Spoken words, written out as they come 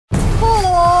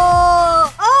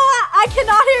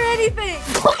anything.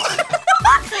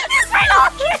 It's right on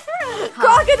camera.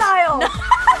 Crocodile. No. I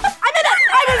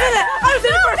was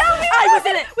in it first. I was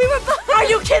in it. We were both. Are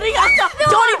you kidding us? No.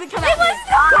 Don't even come at me. It was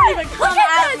not. Don't even come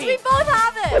at me. We both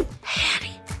have it. Hey,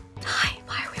 Annie. Hi.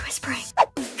 Why are we whispering?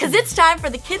 Because it's time for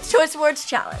the Kids' Choice Awards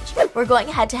Challenge. We're going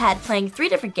head-to-head playing 3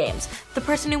 different games. The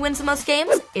person who wins the most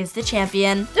games is the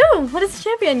champion. Ooh, what does the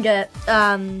champion get?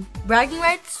 Bragging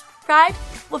rights? Pride?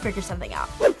 We'll figure something out.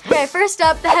 Okay, first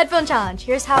up, the headphone challenge.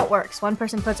 Here's how it works. One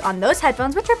person puts on those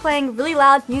headphones, which are playing really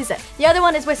loud music. The other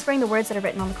one is whispering the words that are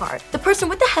written on the card. The person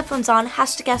with the headphones on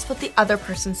has to guess what the other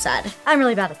person said. I'm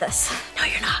really bad at this. No,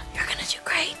 you're not. You're gonna do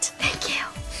great. Thank you.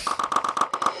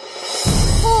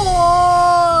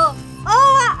 Oh,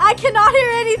 I cannot hear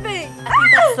anything. I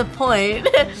think that's the point.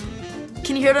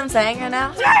 Can you hear what I'm saying right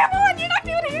now? Diamond, you're not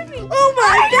gonna hear me. Oh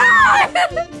my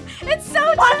God! It's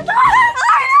so fun.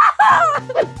 I know.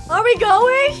 Are we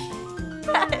going?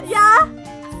 Yeah.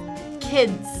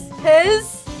 Kids.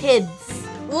 His. Kids.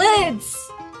 Lids.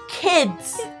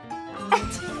 Kids.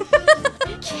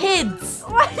 Kids.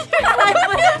 Why did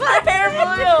my hair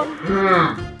blue?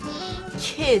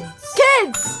 Kids.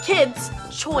 Kids. Kids.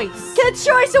 Choice. Kids'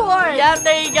 Choice Award. Yep,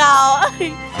 there you go.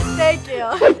 Thank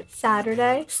you.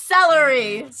 Saturday.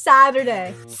 Celery.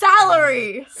 Saturday.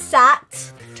 Salary.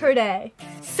 Saturday.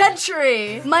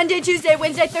 Century. Monday, Tuesday,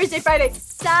 Wednesday, Thursday, Friday.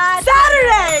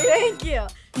 Saturday. Thank you.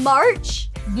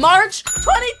 March. March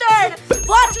 23rd.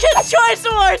 Watch Kids' Choice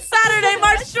Awards. Saturday,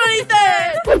 March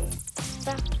 23rd.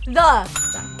 The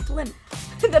blimp.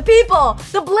 The people.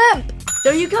 The blimp.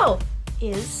 There you go.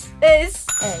 Is a.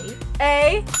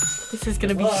 This is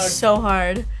gonna be so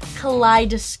hard.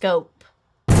 Kaleidoscope.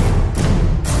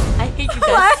 I hate you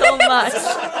guys so much.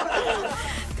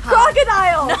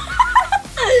 Crocodile. No.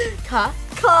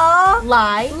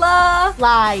 Lie.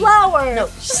 Flower. No.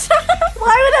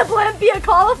 Why would a blimp be a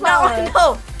cauliflower?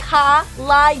 No.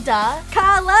 Kaleida.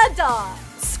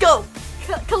 Scope.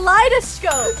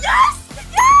 Kaleidoscope. Yes!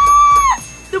 Yes!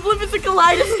 The blimp is a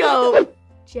kaleidoscope.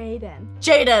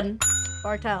 Jayden.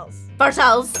 Bartels. That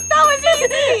was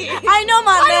easy. I know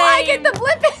my name. Why do I get the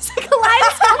blimp is a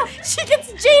kaleidoscope? She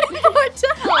gets Jayden Bartels.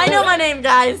 I know my name,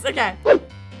 guys. Okay.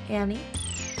 Annie.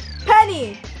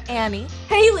 Penny. Annie.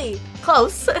 Haley.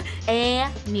 Close.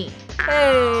 Annie.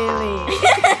 Haley.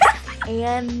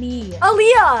 Annie.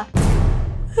 Aaliyah.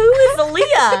 Who is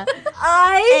Aaliyah?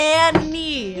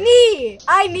 Annie.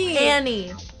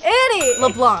 Annie.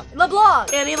 LeBlanc.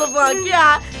 Annie LeBlanc,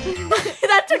 yeah.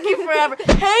 That took you forever.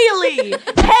 Haley.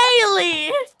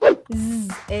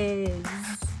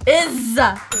 Is.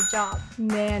 Good job.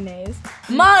 Mayonnaise.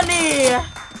 Money.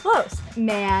 Close.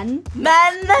 Man.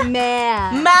 Mayonnaise.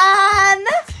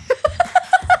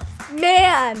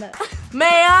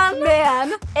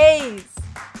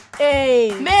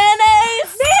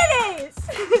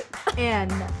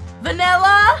 And.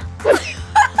 Vanilla.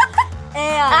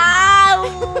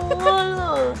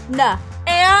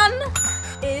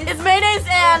 Is mayonnaise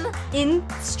an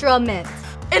instrument?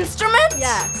 Instrument?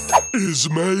 Yes. Is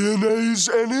mayonnaise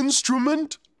an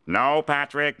instrument? No,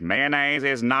 Patrick, mayonnaise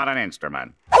is not an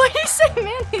instrument. Why do you say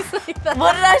mayonnaise like that?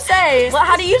 What did I say? Well,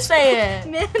 how do you say it?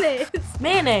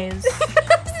 Mayonnaise.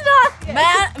 It's not.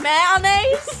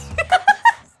 Mayonnaise?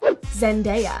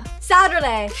 Zendaya.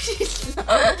 Saturday.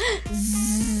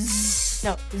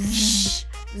 No.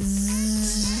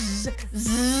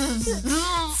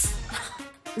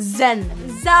 Zen.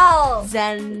 Zal.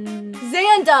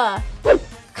 Xanda.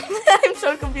 I'm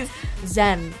so confused.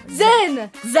 Zen.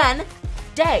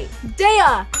 Day.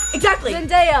 Daya. Exactly.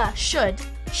 Zendaya. Should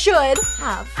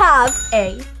have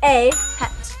a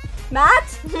pet.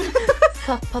 Matt?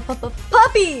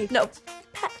 Puppy. No.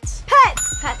 Pet.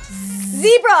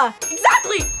 Zebra.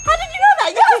 Exactly. How did you know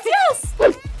that? Yes.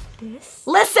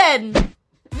 Listen.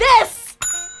 This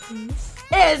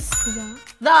is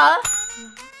the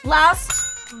last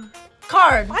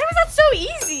card. Why was that so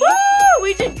easy? Woo!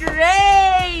 We did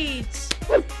great.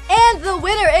 And the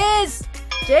winner is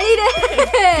Jayden.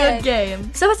 Good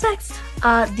game. So what's next?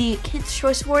 The Kids'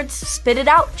 Choice Awards Spit It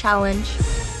Out Challenge.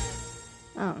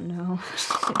 Oh no.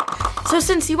 So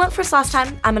since you went first last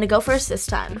time, I'm gonna go first this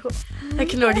time. I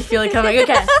can already feel it coming.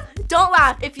 Okay. Don't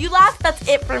laugh. If you laugh, that's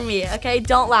it for me. Okay?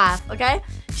 Don't laugh. Okay?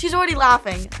 She's already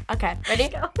laughing. Okay. Ready?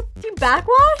 Go. You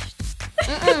backwashed?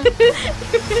 We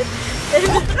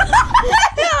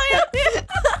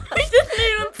didn't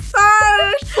even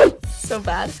start. So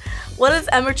bad. What does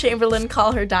Emma Chamberlain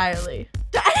call her diary?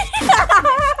 I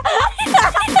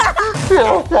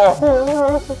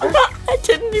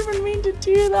didn't even mean to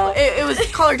do that. It was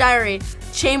call her diary.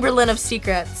 Chamberlain of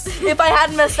Secrets. If I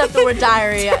hadn't messed up the word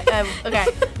diary, okay.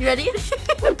 You ready? You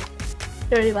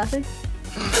already laughing?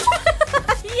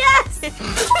 Yes!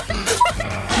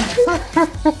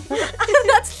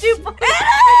 That's too funny.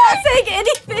 I'm not saying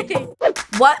anything.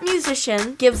 What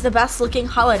musician gives the best looking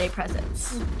holiday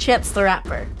presents? Chance the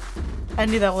Rapper. I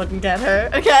knew that wouldn't get her.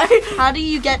 Okay. How do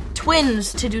you get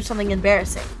twins to do something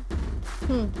embarrassing?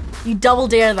 You double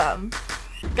dare them.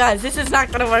 Guys, this is not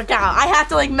gonna work out. I have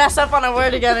to like mess up on a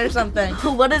word again or something.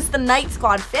 What does the Night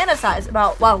Squad fantasize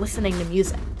about while listening to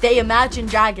music? They imagine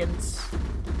dragons.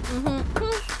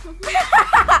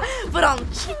 But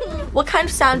what kind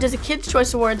of sound does a Kids'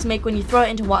 Choice Awards make when you throw it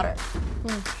into water?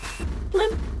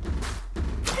 Blimp.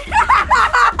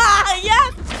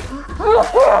 Yes!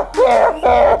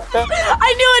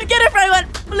 I knew I'd get it, but I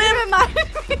went blimp. Reminded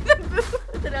me of the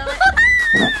booth. And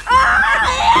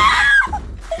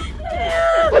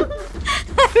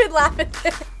I would laugh at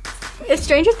this. If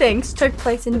Stranger Things took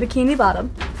place in Bikini Bottom,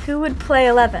 who would play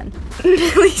 11?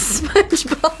 Really,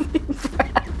 SpongeBob and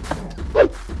Brad.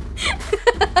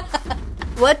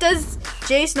 What does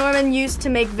Jace Norman use to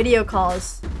make video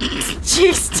calls?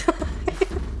 Jace time.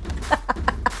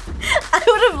 I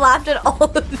would have laughed at all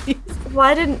of these.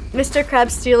 Why did Mr.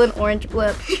 Krabs steal an orange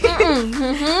blip? Do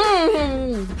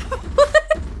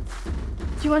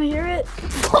you want to hear it?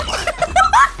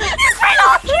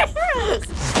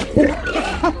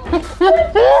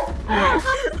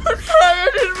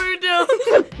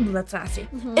 That's nasty.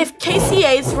 If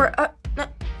KCAs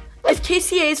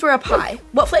were a pie,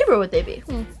 what flavor would they be?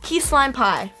 Key slime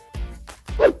pie.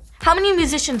 How many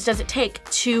musicians does it take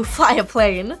to fly a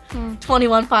plane?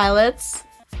 21 pilots.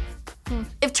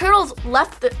 If turtles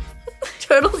left the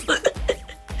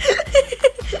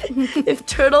if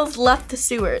turtles left the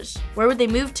sewers, where would they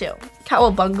move to? Cow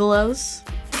bungalows.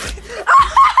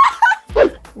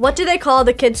 What do they call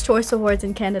the Kids' Choice Awards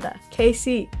in Canada?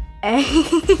 KCA.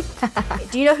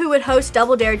 Do you know who would host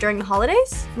Double Dare during the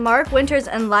holidays? Mark Winters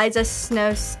and Liza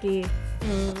Snowski.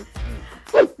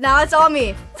 Now it's all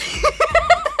me.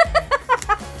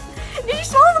 Did you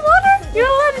swallow the water? You're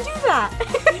not allowed to do that.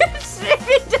 Straight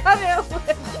me down your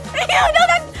lip. Ew, no,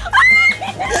 that's...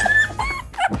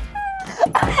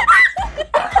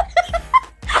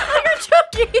 You're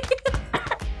choking.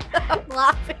 I'm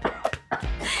laughing.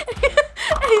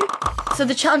 So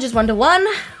the challenge is 1-to-1.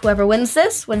 Whoever wins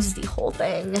this wins the whole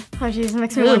thing. Oh jeez, it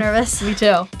makes me really nervous. Me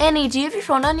too. Annie, do you have your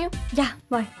phone on you? Yeah,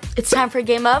 why? It's time for a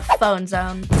game of Phone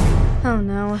Zone. Oh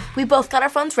no. We both got our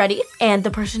phones ready, and the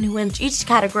person who wins each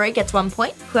category gets 1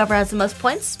 point. Whoever has the most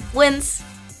points wins.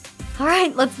 All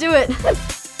right, let's do it.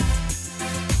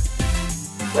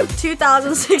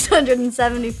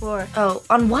 2,674. Oh,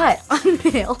 on what? On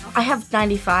mail. I have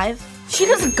 95. She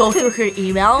doesn't go through her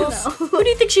emails. No. Who do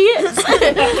you think she is?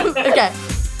 Okay.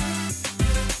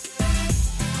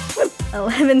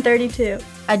 1132.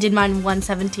 I did mine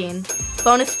 117.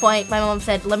 Bonus point, my mom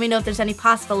said, let me know if there's any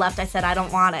pasta left. I said, I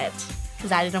don't want it,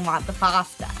 because I didn't want the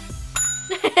pasta.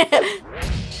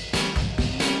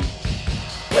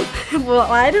 Well,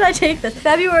 why did I take this?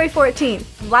 February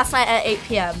 14th. Last night at 8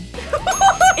 p.m.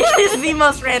 It is the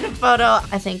most random photo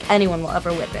I think anyone will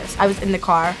ever witness. I was in the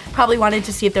car, probably wanted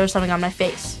to see if there was something on my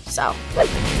face, so.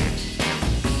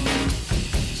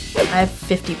 I have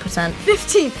 50%.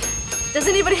 15. Does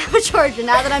anybody have a charger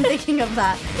now that I'm thinking of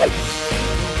that?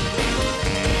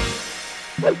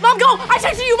 Mom, go! I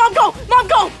texted you, Mom, go! Mom,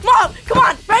 go! Mom, come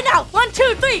on, right now! 1,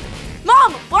 2, 3!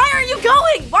 Mom, why aren't you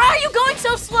going? Why are you going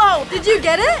so slow? Did you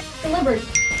get it? Delivered.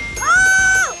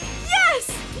 Oh,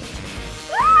 yes!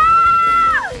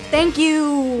 Ah! Thank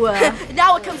you.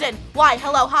 Now it comes in. Why?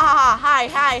 Hello, ha ha ha, hi,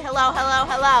 hi, hello, hello,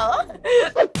 hello.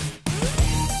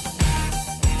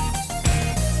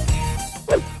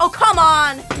 Oh, come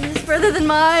on. This is further than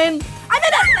mine. I'm in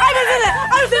it! I was in it!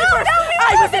 I was in it first!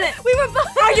 I was in it! We were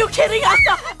both. Are you kidding us?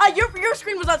 Your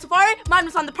screen was on Safari, mine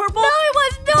was on the purple. No, it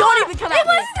was not! Don't even come at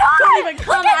me! It was not! Don't even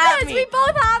come at me! We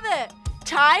both have it!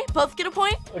 Tie, both get a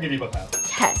point? I'll give you both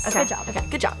half. Yes, okay. Good job. Okay,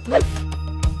 good job.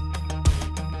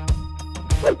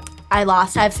 I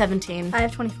lost. I have 17. I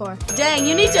have 24. Dang,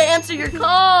 you need to answer your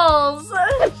calls!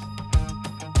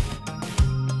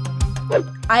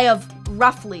 I have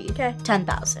roughly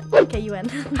 10,000. Okay, you win.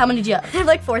 How many do you have? I have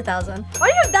like 4,000. Why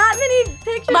do you have that many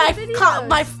pictures?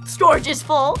 My storage is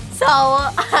full, so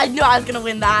I knew I was gonna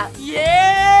win that.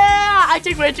 Yeah! I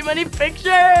took way too many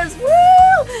pictures.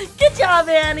 Woo! Good job,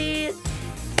 Annie.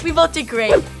 We both did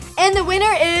great. And the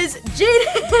winner is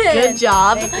Jayden. Good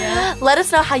job. Thank you. Let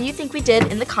us know how you think we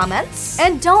did in the comments.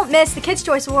 And don't miss the Kids'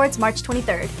 Choice Awards March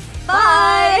 23rd.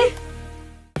 Bye!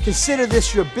 Consider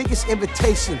this your biggest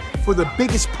invitation for the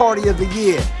biggest party of the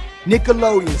year.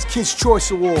 Nickelodeon's Kids' Choice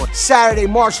Award, Saturday,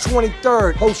 March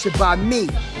 23rd, hosted by me,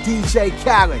 DJ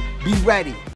Khaled. Be ready.